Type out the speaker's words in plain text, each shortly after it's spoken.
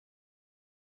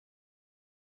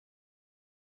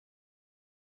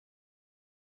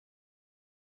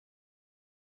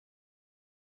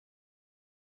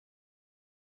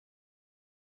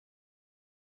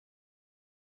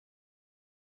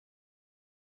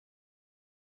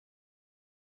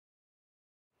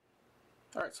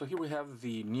Alright, so here we have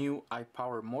the new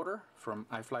iPower motor from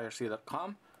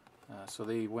iFlyRC.com. So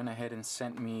they went ahead and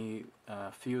sent me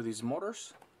a few of these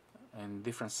motors in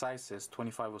different sizes,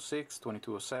 2506,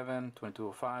 2207,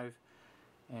 2205,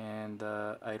 and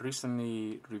I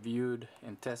recently reviewed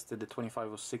and tested the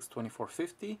 2506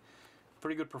 2450.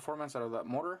 Pretty good performance out of that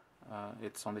motor.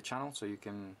 It's on the channel, so you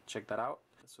can check that out.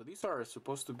 So these are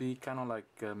supposed to be kind of like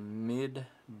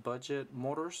mid-budget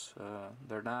motors.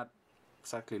 They're not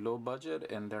exactly low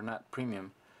budget and they're not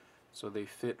premium, so they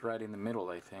fit right in the middle,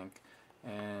 I think.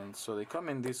 And so they come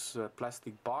in this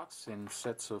plastic box in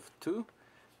sets of 2.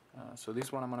 So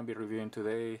this one I'm going to be reviewing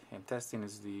today and testing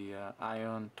is the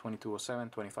iON 2207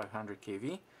 2500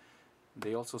 kV.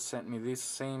 They also sent me this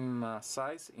same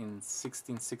size in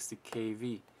 1660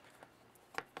 kV.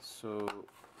 So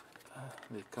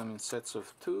they come in sets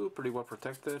of 2, pretty well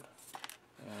protected,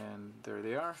 and there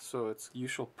they are. So its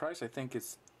usual price, I think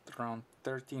it's around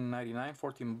 $13.99,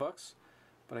 14 bucks,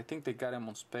 but I think they got them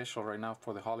on special right now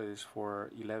for the holidays for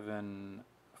 $11.47,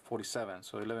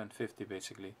 so $11.50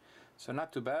 basically. So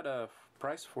not too bad a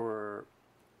price for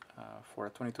a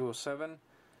 2207,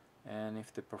 and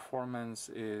if the performance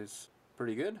is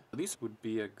pretty good, this would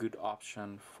be a good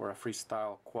option for a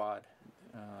freestyle quad.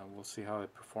 We'll see how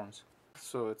it performs.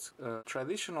 So it's a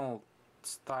traditional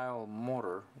style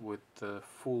motor with the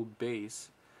full base,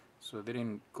 so they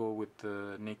didn't go with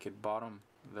the naked bottom.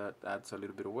 That adds a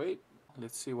little bit of weight.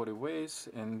 Let's see what it weighs,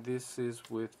 and this is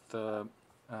with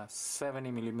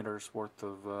 70 millimeters worth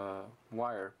of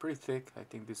wire, pretty thick. I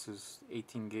think this is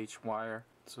 18 gauge wire,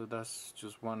 so that's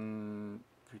just one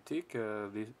critique.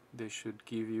 They should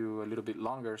give you a little bit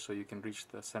longer so you can reach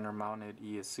the center mounted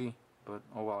ESC, but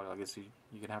oh well, I guess you're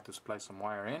gonna have to splice some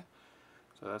wire in.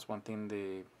 So that's one thing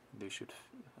they should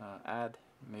add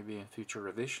maybe in future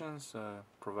revisions,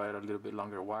 provide a little bit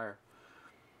longer wire.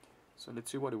 So let's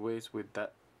see what it weighs with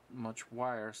that much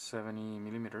wire, 70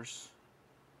 millimeters.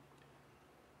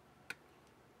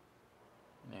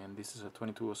 And this is a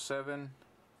 2207,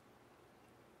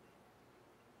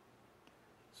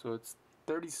 so it's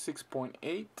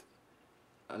 36.8,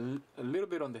 a little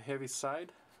bit on the heavy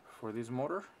side for this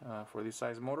motor, for this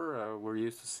size motor. We're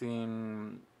used to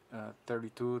seeing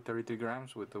 33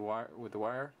 grams with the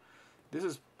wire. This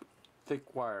is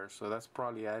thick wire, so that's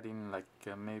probably adding like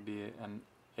maybe an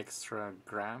extra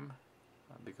gram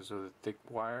because of the thick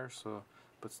wire. So,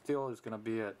 but still, it's gonna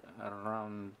be at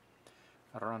around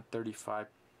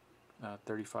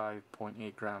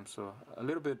 35.8 grams. So a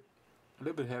little bit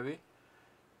heavy,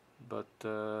 but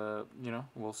you know,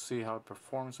 we'll see how it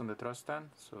performs on the thrust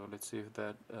stand. So let's see if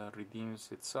that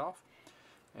redeems itself.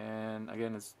 And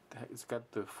again, it's got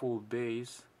the full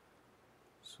base,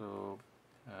 so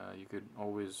you could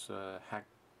always hack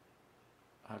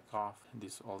off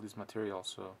all this material,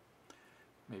 so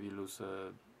maybe lose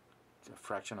a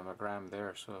fraction of a gram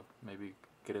there, so maybe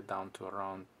get it down to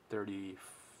around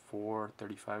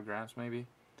 35 grams maybe.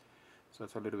 So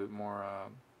it's a little bit more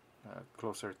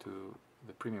closer to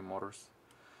the premium motors.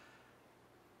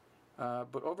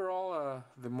 But overall,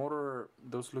 the motor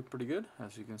does look pretty good.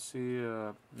 As you can see,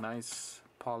 nice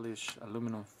polished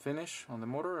aluminum finish on the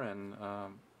motor, and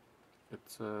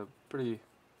it's pretty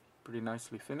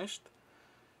nicely finished.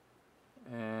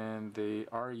 And they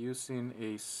are using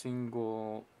a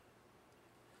single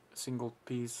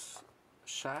piece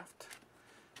shaft,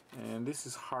 and this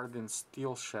is hardened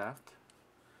steel shaft,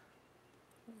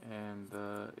 and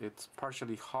it's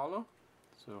partially hollow,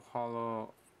 so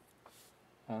hollow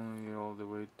only all the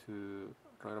way to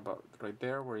right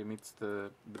there where it meets the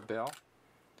bell.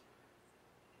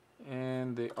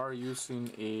 And they are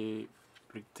using a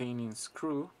retaining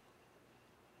screw.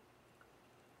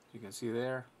 You can see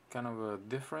there, kind of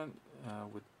different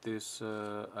with this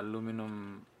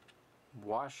aluminum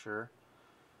washer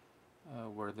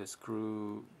where the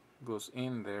screw goes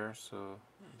in there, so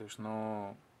there's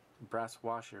no brass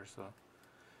washer, so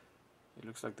it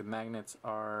looks like the magnets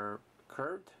are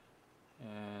curved,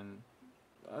 and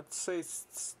I'd say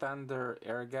standard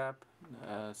air gap.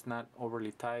 It's not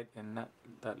overly tight and not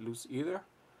that loose either.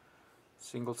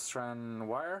 Single strand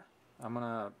wire. I'm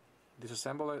gonna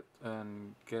disassemble it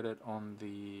and get it on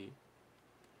the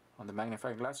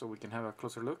magnifying glass so we can have a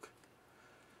closer look.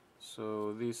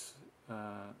 So this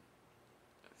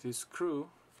screw,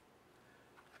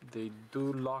 they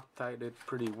do Loctite it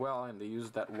pretty well, and they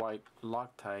use that white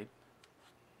Loctite.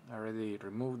 I already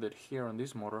removed it here on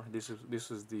this motor. This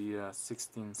is the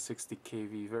 1660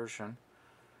 kV version.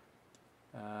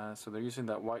 So they're using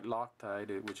that white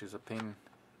Loctite, which is a pain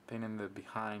in the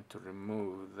behind to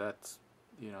remove. That's,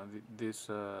 you know, this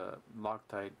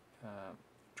Loctite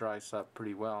dries up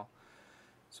pretty well.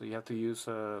 So you have to use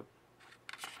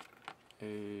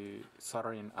a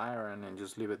soldering iron and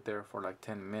just leave it there for like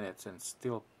 10 minutes, and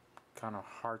still kind of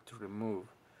hard to remove.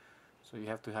 So you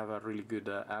have to have a really good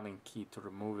Allen key to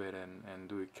remove it, and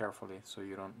do it carefully so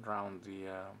you don't round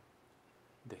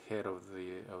the head of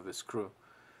the screw.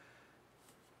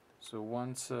 So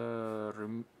once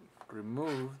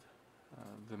removed,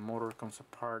 the motor comes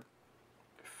apart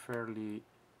fairly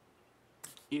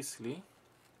easily.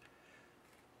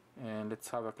 And let's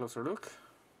have a closer look.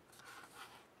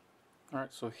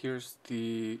 Alright, so here's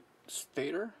the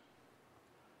stator.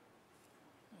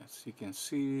 As you can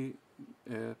see,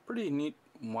 pretty neat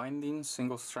winding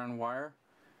single strand wire,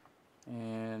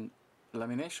 and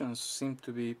laminations seem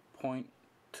to be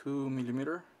 0.2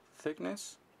 millimeter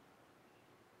thickness.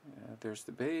 There's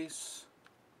the base.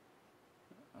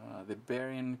 The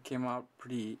bearing came out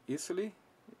pretty easily.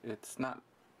 It's not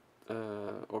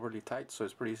overly tight, so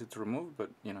it's pretty easy to remove, but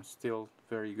you know, still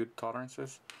very good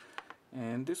tolerances.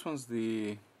 And this one's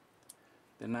the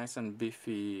nice and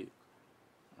beefy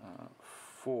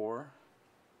 4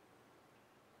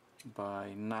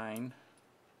 by 9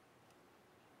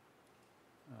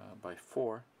 by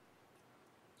 4.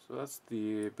 So that's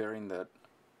the bearing that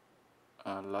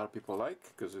a lot of people like,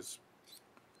 because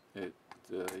it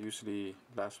usually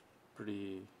lasts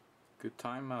pretty good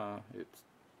time.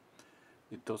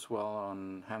 It does well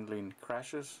on handling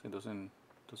crashes. It doesn't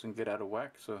get out of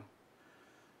whack. So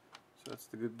that's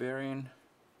the good bearing,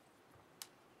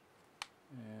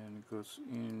 and it goes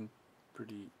in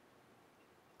pretty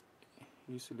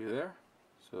easily there.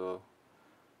 So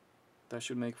that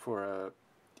should make for a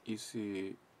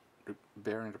easy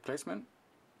bearing replacement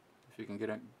if you can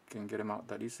get them out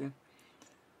that easy.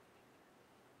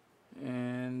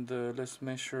 And let's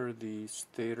measure the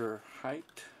stator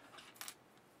height.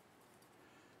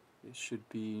 It should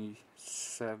be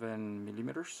 7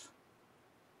 millimeters.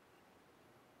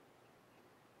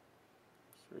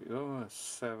 There you go,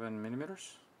 7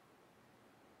 millimeters.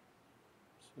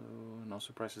 So no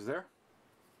surprises there.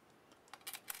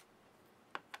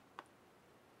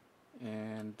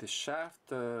 And the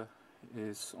shaft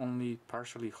is only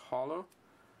partially hollow,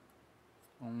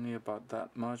 only about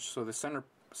that much. So the center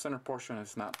portion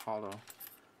is not hollow.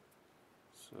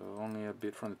 So only a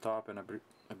bit from the top and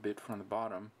a bit from the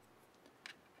bottom.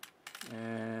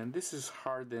 And this is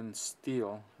hardened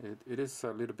steel. It is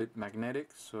a little bit magnetic,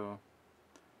 so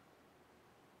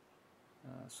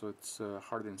it's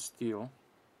hardened steel.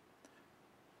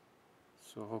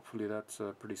 So hopefully that's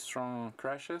pretty strong on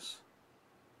crashes.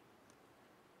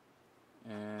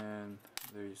 And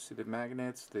there you see the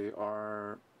magnets. They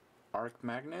are arc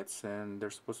magnets, and they're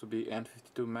supposed to be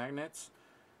N52 magnets.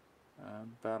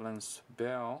 Balance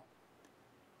bell,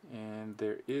 and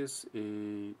there is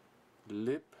a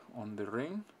lip on the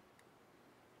ring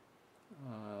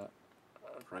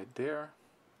right there,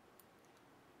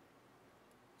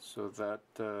 so that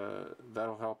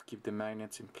that'll help keep the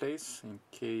magnets in place in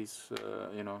case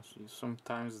you know,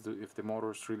 sometimes if the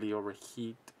motors really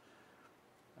overheat,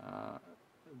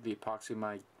 the epoxy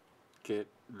might get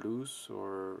loose,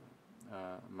 or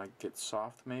might get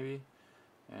soft maybe,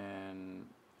 and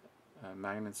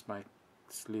magnets might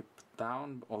slip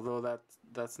down, although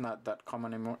that's not that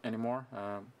common anymore.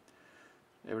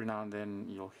 Every now and then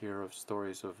you'll hear of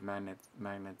stories of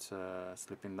magnets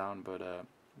slipping down, but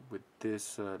with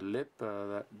this lip,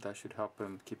 that should help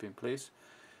them keep in place,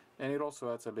 and it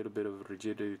also adds a little bit of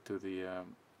rigidity to the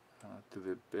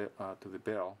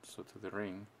bell, so to the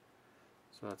ring.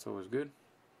 So that's always good.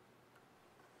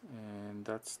 And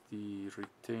that's the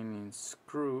retaining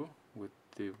screw with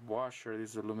the washer.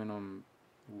 This is aluminum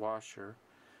washer,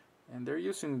 and they're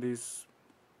using this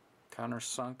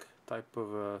countersunk type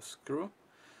of screw.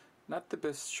 Not the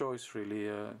best choice really.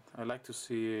 I like to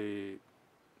see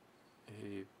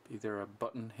either a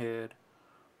button head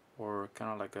or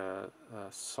kind of like a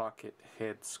socket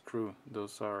head screw.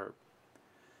 Those are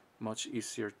much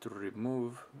easier to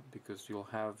remove because you'll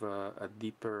have a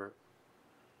deeper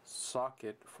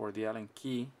socket for the Allen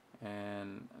key,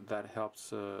 and that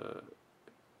helps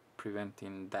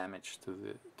preventing damage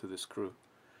to the screw.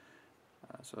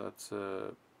 So that's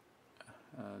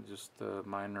just a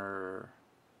minor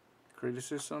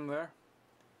criticism there.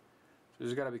 So you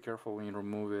just gotta be careful when you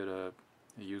remove it.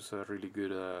 Use a really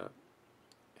good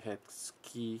hex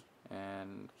key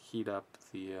and heat up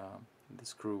the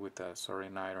screw with a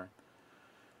soldering iron.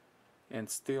 And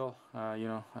still, you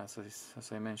know,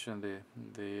 as I mentioned,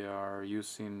 they are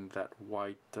using that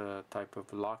white type of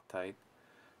Loctite.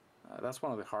 That's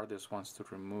one of the hardest ones to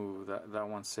remove. That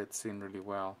one sets in really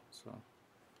well. So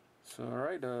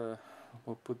alright,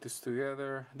 we'll put this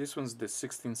together. This one's the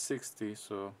 1660,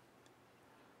 so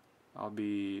I'll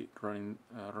be running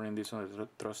this on the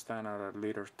thrust stand at a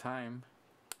later time.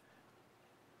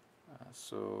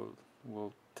 So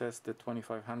we'll test the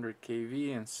 2500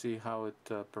 kV and see how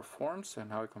it performs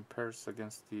and how it compares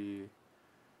against the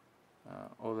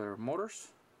other motors.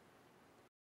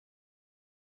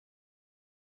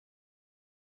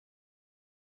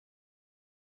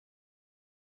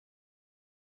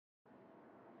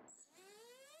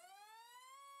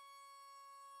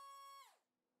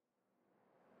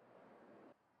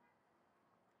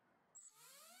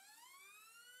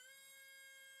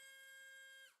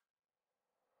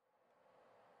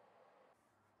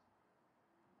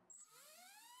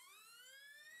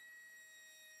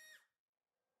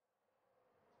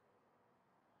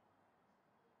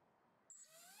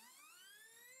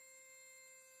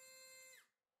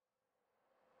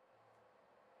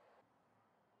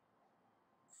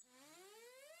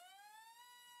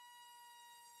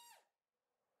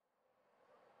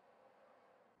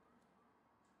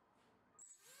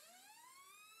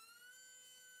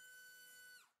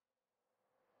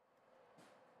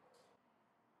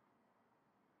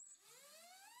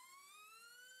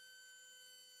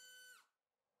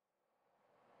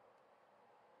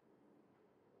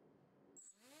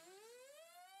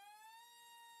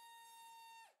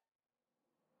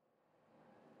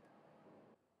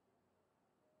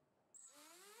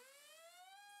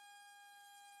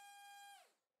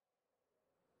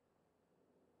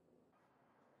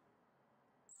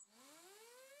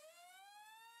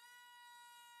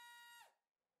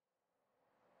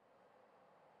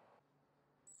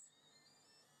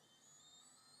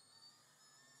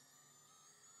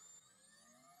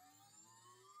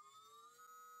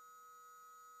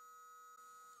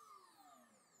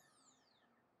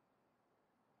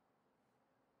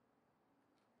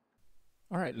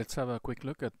 Alright, let's have a quick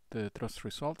look at the thrust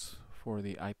results for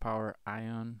the iPower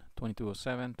iON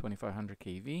 2207 2500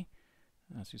 kV.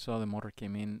 As you saw, the motor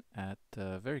came in at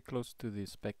very close to the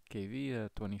spec kV,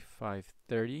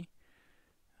 2530.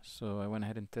 So I went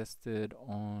ahead and tested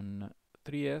on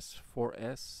 3S,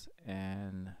 4S,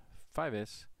 and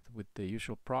 5S with the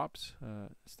usual props,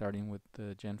 starting with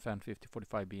the GenFan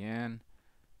 5045BN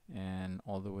and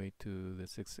all the way to the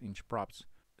 6-inch props.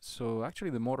 So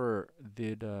actually the motor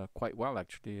did quite well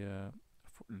actually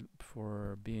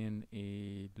for being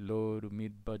a low to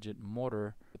mid budget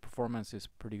motor. The performance is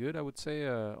pretty good, I would say.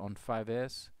 On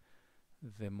 5S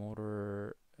the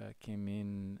motor came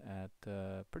in at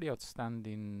pretty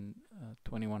outstanding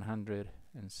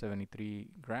 2173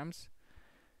 grams.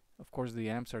 Of course the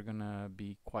amps are gonna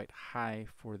be quite high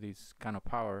for this kind of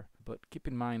power, but keep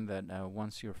in mind that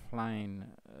once you're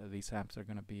flying these amps are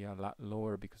gonna be a lot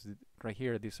lower, because right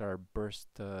here these are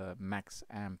burst max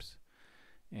amps,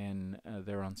 and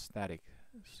they're on static.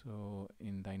 So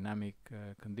in dynamic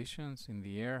conditions in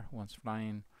the air, once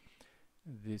flying,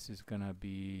 this is gonna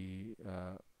be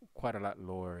quite a lot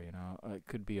lower, you know. It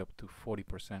could be up to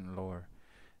 40% lower.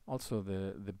 Also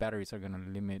the batteries are going to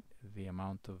limit the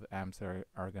amount of amps that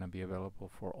are going to be available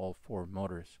for all 4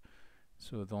 motors.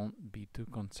 So don't be too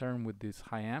concerned with these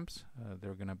high amps.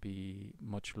 They're going to be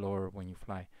much lower when you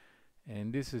fly.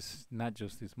 And this is not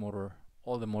just this motor.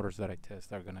 All the motors that I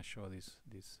test are going to show this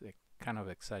kind of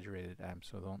exaggerated amps.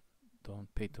 So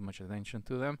don't pay too much attention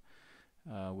to them.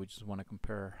 We just want to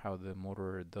compare how the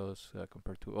motor does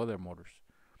compared to other motors,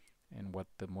 and what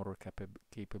the motor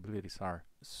capabilities are.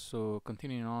 So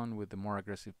continuing on with the more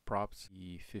aggressive props,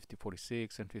 the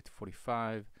 5046 and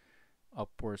 5045,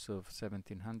 upwards of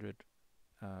 1700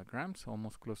 grams,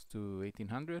 almost close to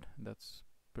 1800. That's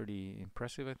pretty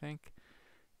impressive, I think.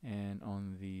 And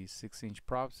on the 6-inch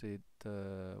props, it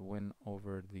went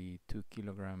over the 2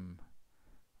 kilogram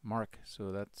mark.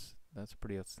 So that's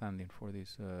pretty outstanding for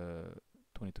this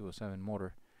 2207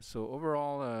 motor. So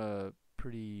overall,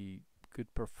 pretty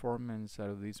good performance out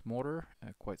of this motor.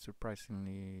 Quite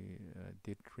surprisingly,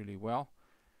 did really well.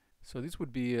 So this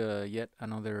would be yet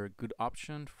another good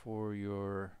option for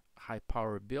your high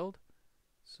power build.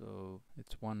 So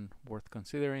it's one worth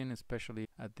considering, especially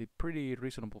at the pretty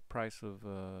reasonable price of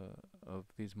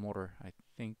this motor. I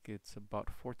think it's about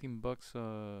 14 bucks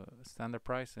standard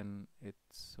price, and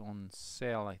it's on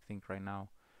sale I think right now,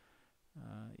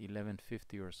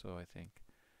 11.50 or so I think.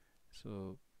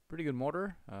 So pretty good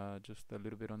motor, just a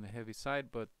little bit on the heavy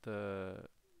side, but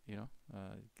you know,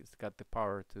 it's got the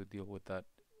power to deal with that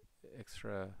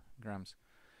extra grams.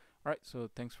 Alright, so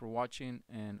thanks for watching,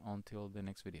 and until the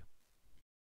next video.